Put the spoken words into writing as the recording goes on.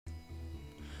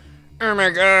Oh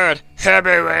my god, Happy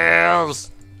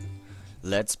Wheels!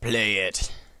 Let's play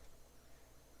it.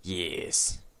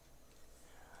 Yes.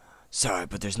 Sorry,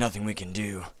 but there's nothing we can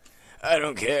do. I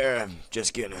don't care, I'm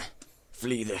just gonna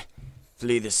flee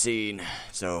the scene.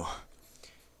 So,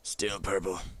 still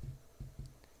purple.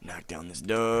 Knock down this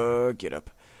door, get up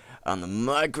on the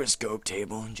microscope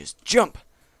table, and just jump!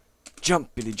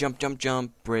 Jump, Billy, jump, jump,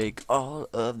 jump. Break all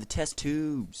of the test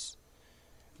tubes.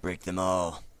 Break them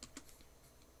all.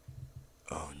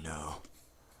 Oh no.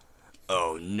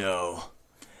 Oh no.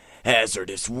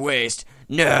 Hazardous waste.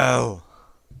 No!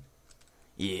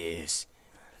 Yes.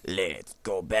 Let's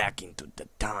go back into the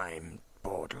time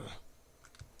portal.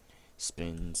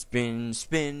 Spin, spin,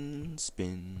 spin,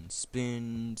 spin,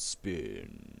 spin,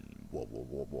 spin. Wob, wob,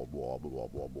 wob, wob, wob,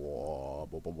 wob, wob,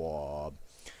 wob, wob, wob.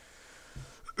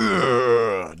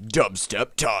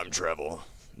 Dubstep time travel.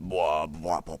 Wob,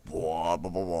 wob, wob, wob,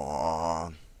 wob,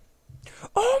 wob.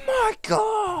 Oh my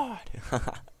god!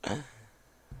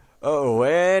 Oh,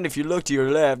 and if you look to your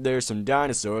left, there's some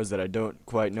dinosaurs that I don't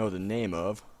quite know the name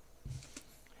of.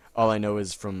 All I know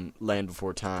is from Land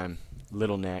Before Time,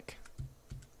 Little Neck.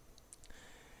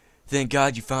 Thank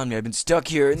God you found me. I've been stuck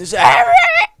here in this.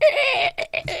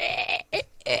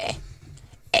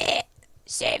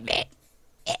 Save me.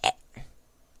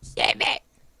 Save me.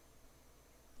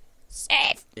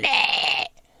 Save me.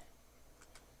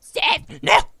 Save.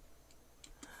 No.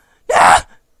 No.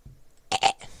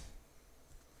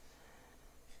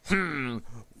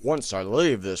 Once I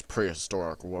leave this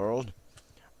prehistoric world,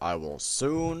 I will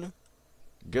soon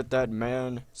get that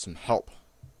man some help.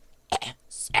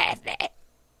 Save me.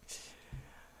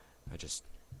 I just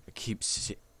keep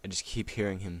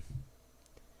hearing him.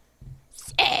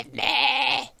 Save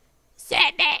me.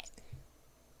 Save me.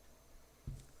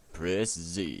 Press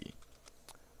Z.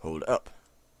 Hold up.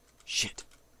 Shit.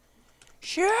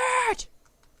 Shit.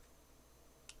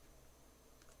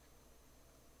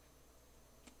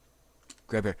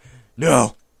 Grab her.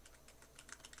 No.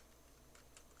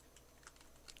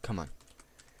 Come on.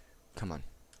 Come on.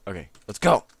 Okay, let's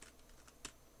go.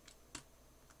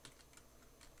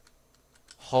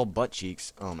 Whole butt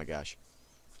cheeks. Oh my gosh.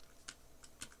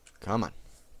 Come on.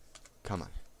 Come on.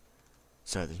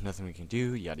 So there's nothing we can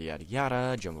do. Yada yada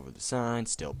yada. Jump over the sign.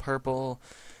 Still purple.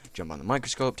 Jump on the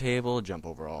microscope table. Jump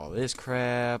over all this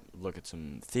crap. Look at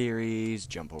some theories.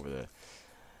 Jump over the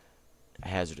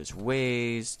hazardous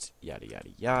waste. Yada yada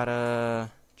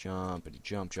yada. Jumpity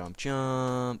jump jump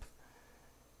jump.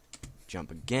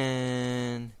 Jump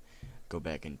again. Go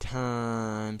back in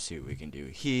time. See what we can do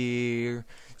here.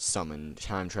 Summon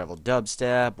time travel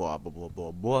dubstep. Blah blah blah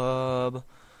blah blah.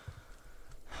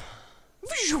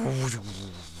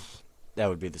 That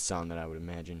would be the sound that I would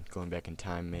imagine going back in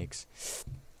time makes.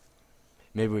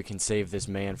 Maybe we can save this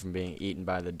man from being eaten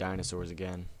by the dinosaurs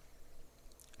again.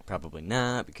 Probably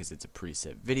not, because it's a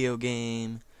preset video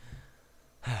game.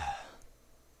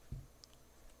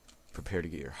 Prepare to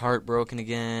get your heart broken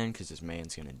again, because this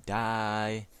man's gonna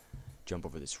die. Jump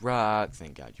over this rock.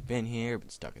 Thank God you've been here. Been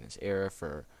stuck in this era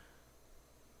for...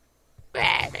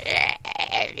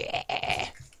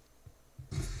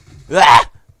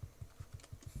 Ah!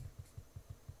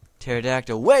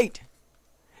 Pterodactyl, wait!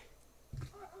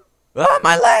 Ah,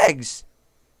 my legs!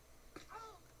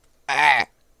 Ah!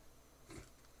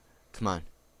 Come on.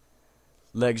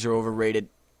 Legs are overrated.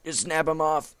 Just snap them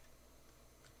off.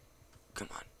 Come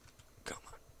on. Come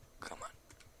on. Come on.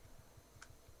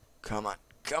 Come on.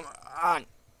 Come on.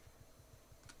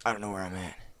 I don't know where I'm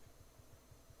at.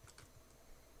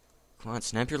 Come on,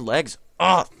 snap your legs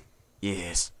off.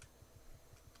 Yes.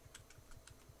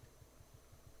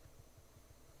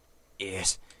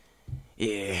 Yes.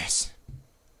 Yes.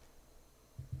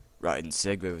 Riding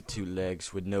Segway with 2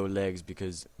 legs, with no legs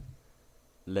because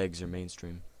legs are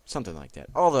mainstream. Something like that.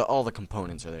 All the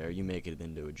components are there. You make it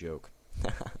into a joke.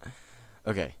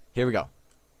 Okay, here we go.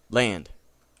 Land.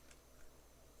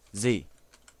 Z.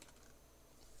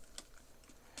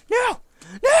 No!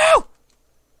 No!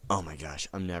 Oh my gosh,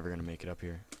 I'm never gonna make it up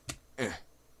here.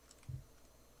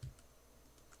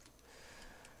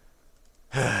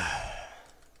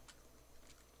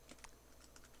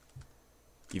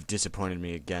 You've disappointed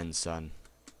me again, son.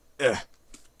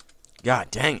 God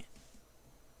dang it.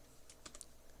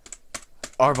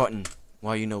 R button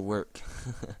while you know work.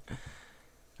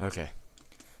 Okay.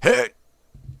 Hit.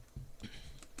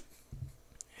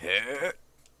 Hit.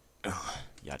 Oh,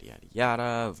 yada yada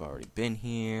yada. I've already been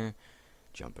here.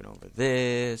 Jumping over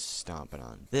this. Stomping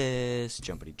on this.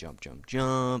 Jumpity jump jump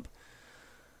jump.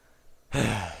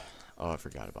 Oh, I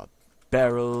forgot about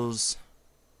barrels.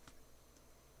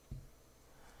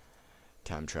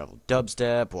 Time travel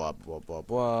dubstep, blah blah blah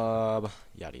blah,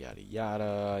 yada yada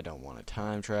yada. I don't want to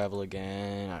time travel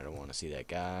again. I don't want to see that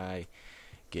guy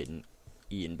getting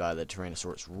eaten by the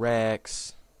Tyrannosaurus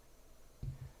Rex.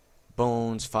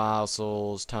 Bones,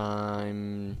 fossils,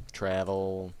 time,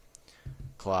 travel,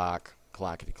 clock,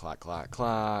 clockety clock, clock,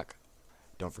 clock.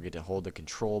 Don't forget to hold the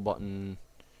control button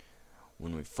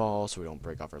when we fall so we don't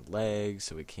break off our legs,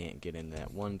 so we can't get in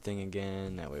that one thing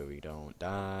again. That way we don't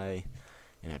die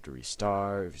and have to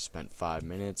restart. If you spent 5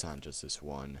 minutes on just this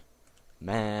one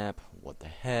map, what the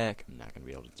heck? I'm not going to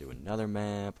be able to do another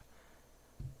map.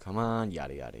 Come on,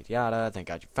 yada yada yada. Thank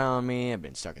God you found me. I've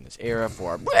been stuck in this era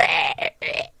for...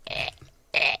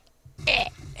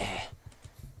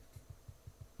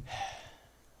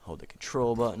 Hold the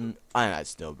control button. I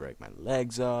still break my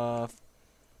legs off.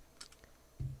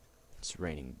 It's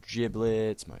raining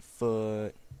giblets, my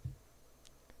foot.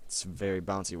 It's very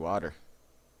bouncy water.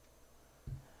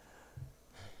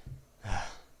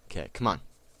 Okay, come on.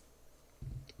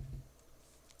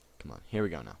 Come on, here we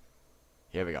go now.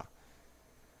 Here we go.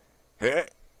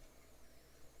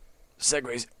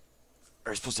 Segways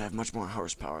are supposed to have much more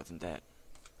horsepower than that.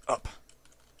 Up.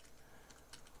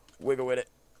 Wiggle with it.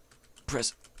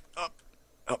 Press up.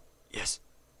 Up. Yes.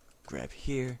 Grab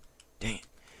here. Dang it.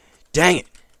 Dang it!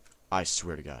 I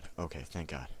swear to God. Okay,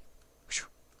 thank God.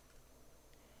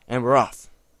 And we're off.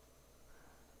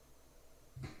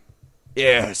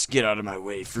 Yes, get out of my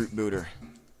way, fruit booter.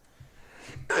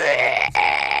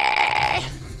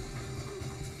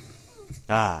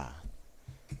 Ah.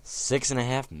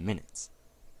 6.5 minutes.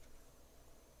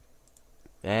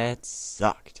 That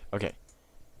sucked. Okay.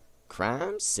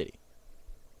 Crime City.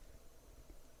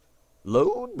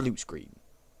 Load blue screen.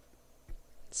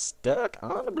 Stuck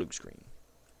on the blue screen.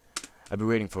 I'll be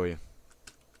waiting for you.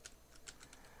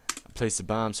 I'll place the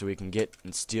bomb so we can get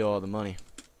and steal all the money.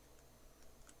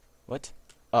 What?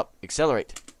 Up.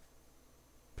 Accelerate.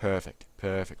 Perfect.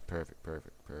 Perfect. Perfect.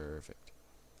 Perfect. Perfect.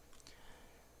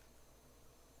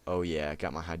 Oh yeah, I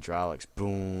got my hydraulics.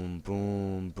 Boom.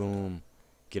 Boom. Boom.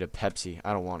 Get a Pepsi.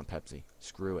 I don't want a Pepsi.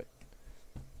 Screw it.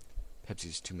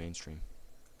 Pepsi's too mainstream.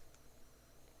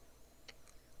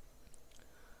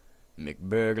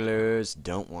 McBurglars.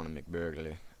 Don't want a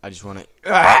McBurglar. I just want to...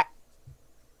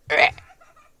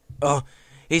 Oh,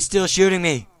 he's still shooting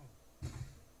me.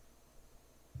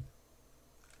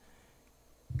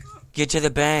 Get to the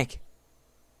bank.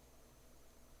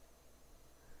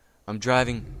 I'm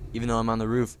driving, even though I'm on the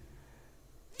roof.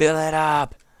 Fill it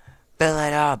up. Fill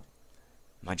it up.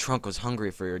 My trunk was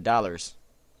hungry for your dollars.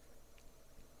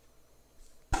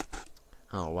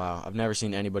 Oh, wow. I've never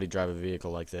seen anybody drive a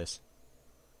vehicle like this.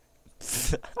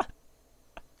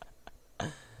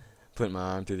 Putting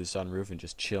my arm through the sunroof and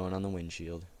just chilling on the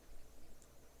windshield.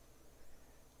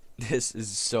 This is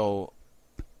so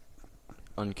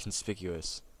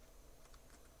unconspicuous.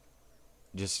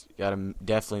 Just gotta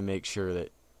definitely make sure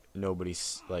that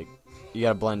nobody's, like, you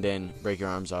gotta blend in, break your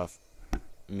arms off,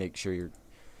 make sure your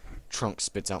trunk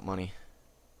spits out money.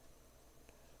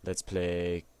 Let's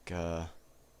play,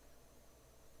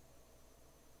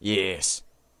 yes!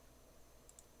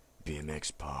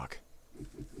 BMX Park.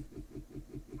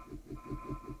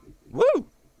 Woo!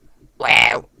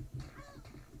 Wow!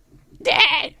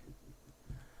 Dad!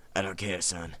 I don't care,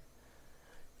 son.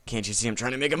 Can't you see I'm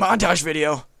trying to make a montage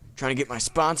video? Trying to get my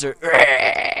sponsor.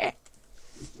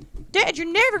 Dad, you're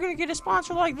never gonna get a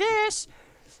sponsor like this.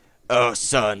 Oh,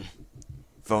 son.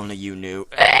 If only you knew.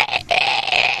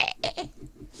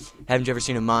 Haven't you ever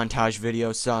seen a montage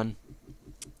video, son?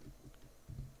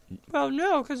 Well,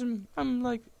 no, because I'm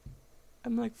like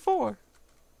 4.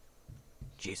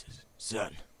 Jesus,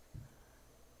 son.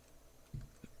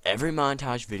 Every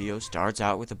montage video starts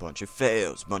out with a bunch of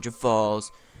fails, bunch of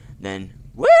falls, then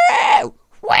woo!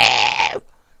 Woo!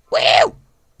 Woo!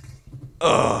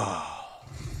 Oh.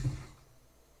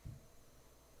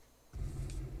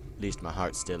 At least my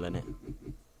heart's still in it.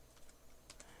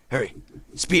 Hurry!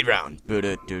 Speed round! Woo!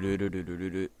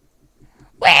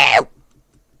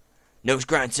 Nose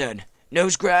grind, son!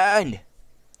 Nose grind!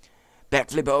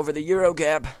 Backflip over the Euro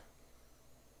gap!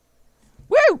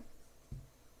 Woo!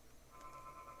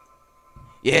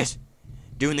 Yes!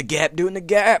 Doing the gap, doing the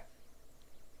gap!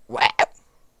 Wow!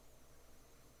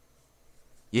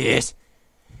 Yes!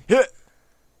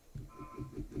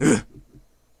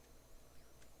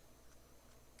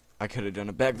 I could have done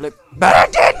a backflip, but I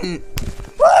didn't!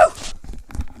 Woo!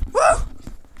 Woo!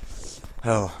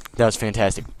 Oh, that was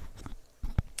fantastic.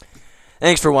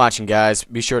 Thanks for watching, guys.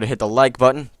 Be sure to hit the like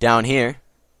button down here,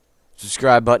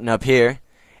 subscribe button up here,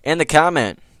 and the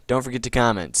comment. Don't forget to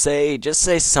comment. Just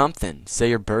say something. Say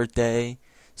your birthday,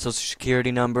 social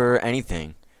security number,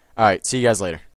 anything. Alright, see you guys later.